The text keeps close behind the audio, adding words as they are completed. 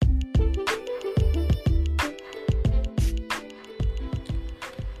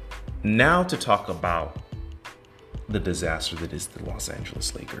Now to talk about the disaster that is the Los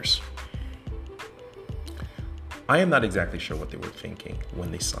Angeles Lakers. I am not exactly sure what they were thinking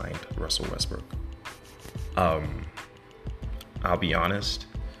when they signed Russell Westbrook. I'll be honest,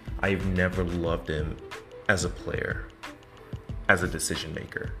 I've never loved him as a player, as a decision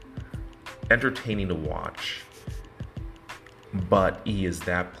maker. Entertaining to watch, but he is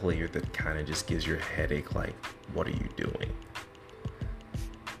that player that kind of just gives your headache like, what are you doing?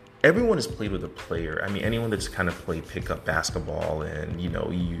 Everyone has played with a player. I mean, anyone that's kind of played pickup basketball and,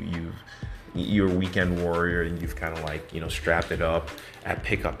 you're a weekend warrior and you've kind of strapped it up at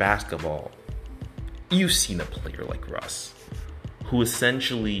pickup basketball. You've seen a player like Russ, who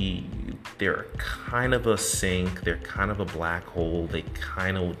essentially, they're kind of a sink. They're kind of a black hole. They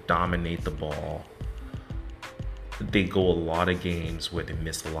kind of dominate the ball. They go a lot of games where they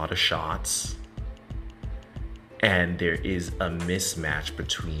miss a lot of shots. And there is a mismatch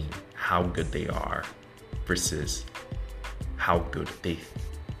between how good they are versus how good they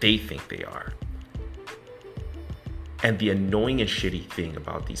think they are. And the annoying and shitty thing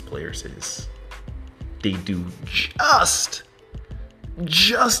about these players is they do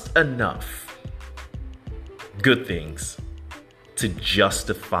just enough good things to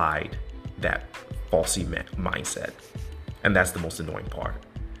justify that falsy mindset. And that's the most annoying part.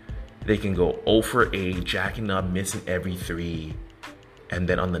 They can go 0 for 8, jacking up, missing every 3. And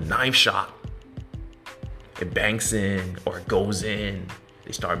then on the 9th shot, it banks in or it goes in.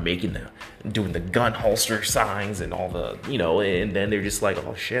 They start doing the gun holster signs and all the, and then they're just like,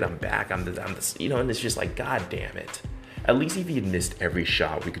 oh shit, I'm back. I'm this, and it's just like, God damn it. At least if he had missed every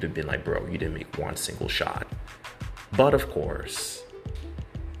shot, we could have been like, bro, you didn't make one single shot. But of course,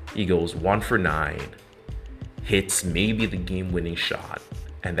 he goes 1 for 9, hits maybe the game-winning shot.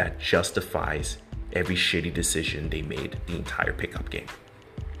 And that justifies every shitty decision they made the entire pickup game.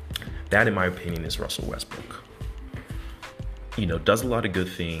 That, in my opinion, is Russell Westbrook. Does a lot of good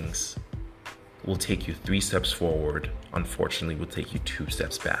things, will take you 3 steps forward. Unfortunately, will take you 2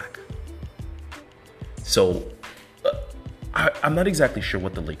 steps back. So, I'm not exactly sure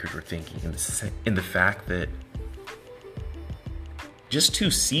what the Lakers were thinking in the fact that just 2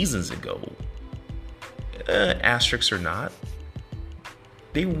 seasons ago, asterisks or not,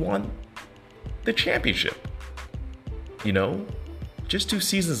 they won the championship, just 2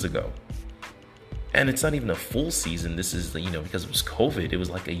 seasons ago. And it's not even a full season. This is, because it was COVID, it was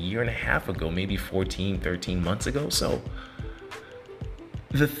like a year and a half ago, maybe 14, 13 months ago. So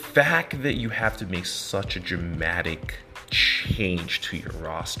the fact that you have to make such a dramatic change to your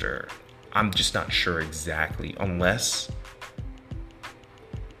roster, I'm just not sure exactly, unless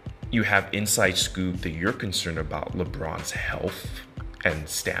you have inside scoop that you're concerned about LeBron's health and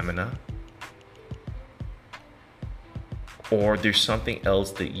stamina, or there's something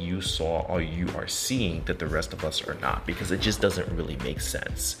else that you saw or you are seeing that the rest of us are not, because it just doesn't really make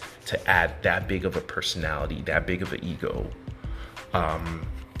sense to add that big of a personality, that big of an ego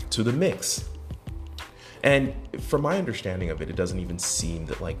to the mix. And from my understanding of it, it doesn't even seem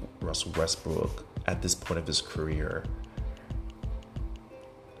that like Russell Westbrook at this point of his career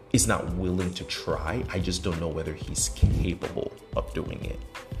is not willing to try. I just don't know whether he's capable of doing it.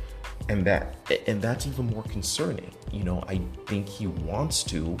 And that's even more concerning. I think he wants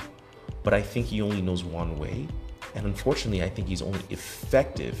to, but I think he only knows one way. And unfortunately, I think he's only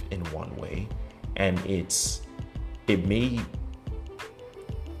effective in one way. And it may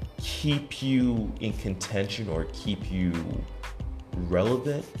keep you in contention or keep you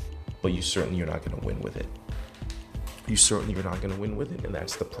relevant, but you certainly are not going to win with it. You're not going to win with it, and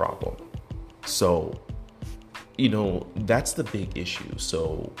that's the problem. So, that's the big issue.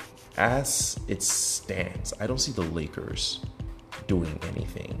 So, as it stands, I don't see the Lakers doing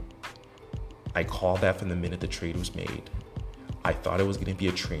anything. I called that from the minute the trade was made. I thought it was going to be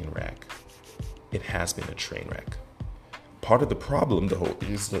a train wreck. It has been a train wreck. Part of the problem, though,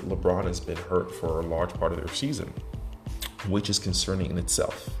 is that LeBron has been hurt for a large part of their season, which is concerning in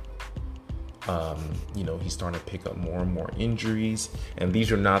itself. He's starting to pick up more and more injuries, and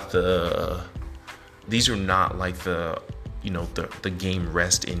these are not like the game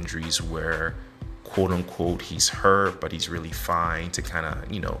rest injuries where, quote unquote, he's hurt, but he's really fine to kind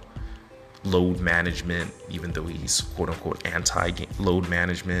of, load management, even though he's quote unquote anti-load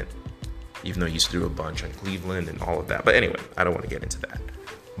management, even though he used to do a bunch on Cleveland and all of that. But anyway, I don't want to get into that.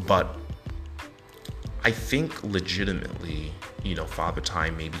 But I think legitimately, Father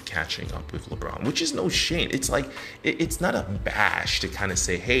Time may be catching up with LeBron, which is no shame. It's like, it's not a bash to kind of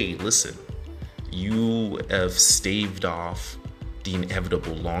say, hey, listen, you have staved off the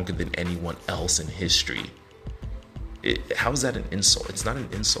inevitable longer than anyone else in history. how is that an insult? It's not an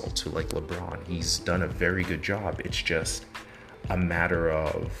insult to like LeBron. He's done a very good job. It's just a matter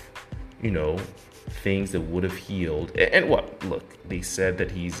of, things that would have healed. And what? Look, they said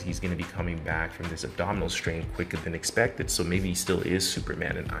that he's going to be coming back from this abdominal strain quicker than expected. So maybe he still is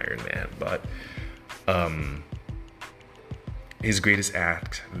Superman and Iron Man. But his greatest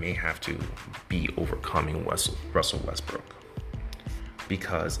act may have to be overcoming Russell Westbrook,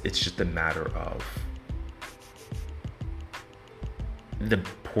 because it's just a matter of the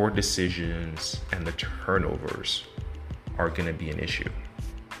poor decisions and the turnovers are going to be an issue.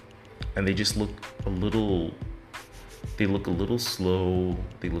 And they just look a little slow.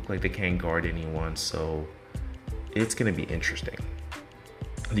 They look like they can't guard anyone. So it's going to be interesting.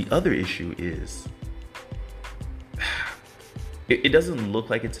 The other issue is it doesn't look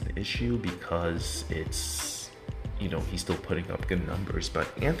like it's an issue because it's, he's still putting up good numbers. But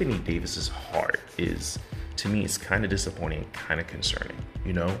Anthony Davis's heart is, to me, it's kind of disappointing, kind of concerning,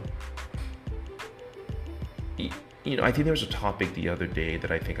 I think there was a topic the other day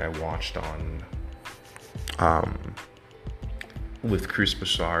that I think I watched on with Chris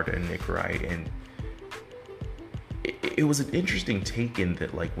Broussard and Nick Wright, and it was an interesting take in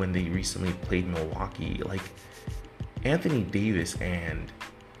that, like, when they recently played Milwaukee, like, Anthony Davis and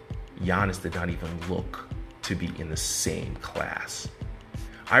Giannis did not even look to be in the same class.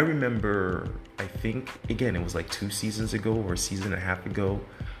 I remember, I think, again, it was like 2 seasons ago or a season and a half ago,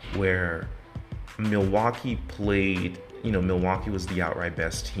 where Milwaukee played, Milwaukee was the outright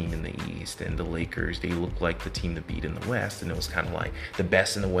best team in the East, and the Lakers, they looked like the team to beat in the West, and it was kind of like the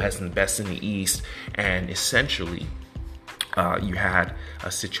best in the West and the best in the East, and essentially you had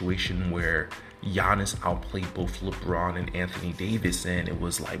a situation where Giannis outplayed both LeBron and Anthony Davis, and it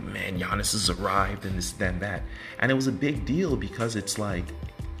was like, man, Giannis has arrived and this, then that, and it was a big deal because it's like,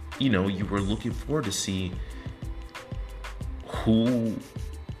 you were looking forward to see who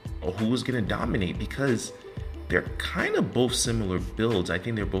was going to dominate, because they're kind of both similar builds. I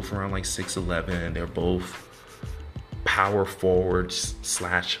think they're both around like 6'11". They're both power forwards /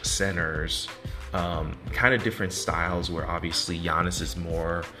 centers, kind of different styles, where obviously Giannis is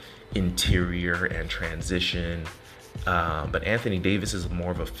more interior and transition, but Anthony Davis is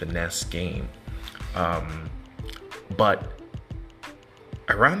more of a finesse game. But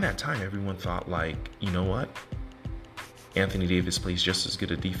around that time, everyone thought, like, you know what? Anthony Davis plays just as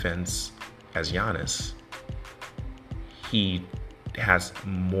good a defense as Giannis. He has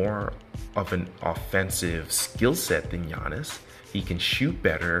more of an offensive skill set than Giannis. He can shoot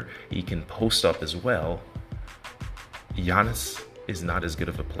better. He can post up as well. Giannis is not as good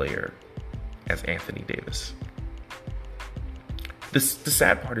of a player as Anthony Davis. The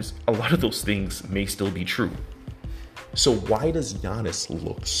sad part is a lot of those things may still be true. So why does Giannis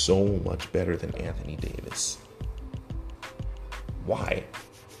look so much better than Anthony Davis? Why?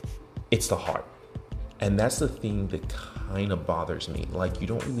 It's the heart. And that's the thing that kind of bothers me. Like, you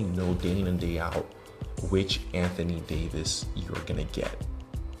don't really know day in and day out which Anthony Davis you're going to get.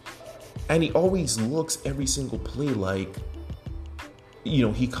 And he always looks every single play like,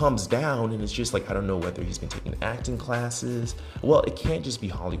 he comes down and it's just like, I don't know whether he's been taking acting classes. Well, it can't just be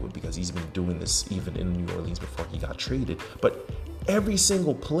Hollywood, because he's been doing this even in New Orleans before he got traded. But every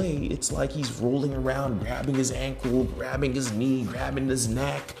single play, it's like he's rolling around, grabbing his ankle, grabbing his knee, grabbing his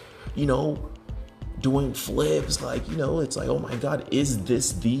neck, doing flips. Like, it's like, oh my God, is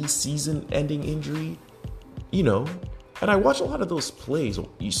this the season-ending injury? And I watch a lot of those plays.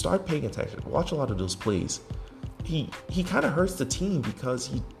 You start paying attention, watch a lot of those plays. He kind of hurts the team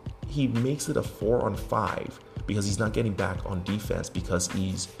because he makes it a 4-on-5 because he's not getting back on defense, because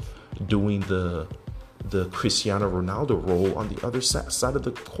he's doing the Cristiano Ronaldo role on the other side of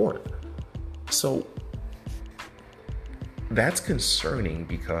the court. So that's concerning,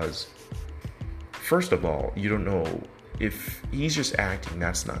 because first of all, you don't know if he's just acting.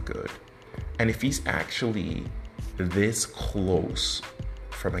 That's not good. And if he's actually this close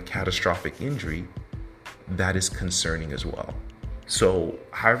from a catastrophic injury, that is concerning as well. So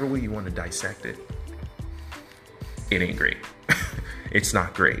however way you want to dissect it, it ain't great. It's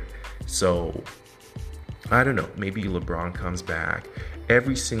not great. So I don't know, maybe LeBron comes back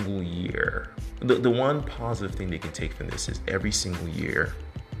every single year. The one positive thing they can take from this is every single year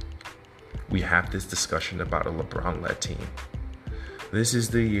we have this discussion about a LeBron-led team. This is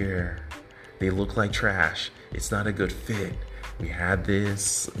the year they look like trash. It's not a good fit. We had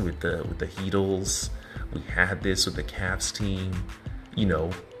this with the Heatles. We had this with the Cavs team,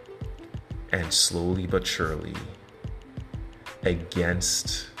 and slowly but surely,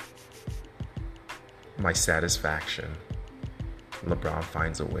 against my satisfaction, LeBron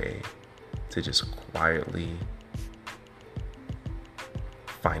finds a way to just quietly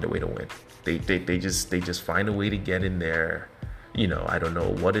find a way to win. They just find a way to get in there. I don't know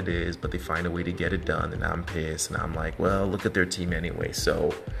what it is, but they find a way to get it done, and I'm pissed, and I'm like, well, look at their team anyway.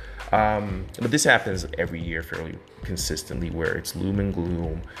 So, but this happens every year fairly consistently, where it's loom and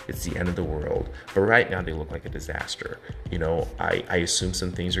gloom, it's the end of the world. But right now they look like a disaster. I assume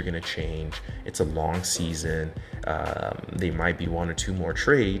some things are going to change. It's a long season. They might be one or two more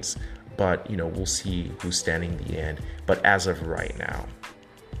trades, but we'll see who's standing the end. But as of right now,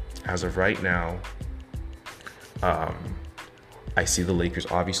 I see the Lakers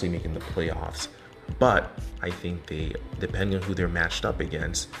obviously making the playoffs, but I think depending on who they're matched up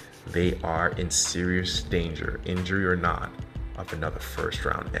against, they are in serious danger, injury or not, of another first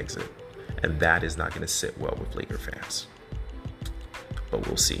round exit. And that is not going to sit well with Laker fans. But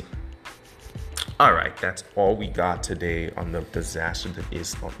we'll see. All right, that's all we got today on the disaster that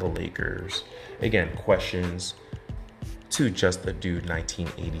is the Lakers. Again, questions to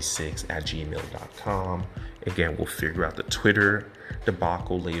justadude1986@gmail.com. Again, we'll figure out the Twitter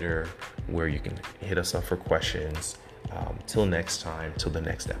debacle later, where you can hit us up for questions. Till next time, till the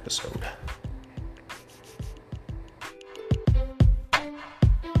next episode.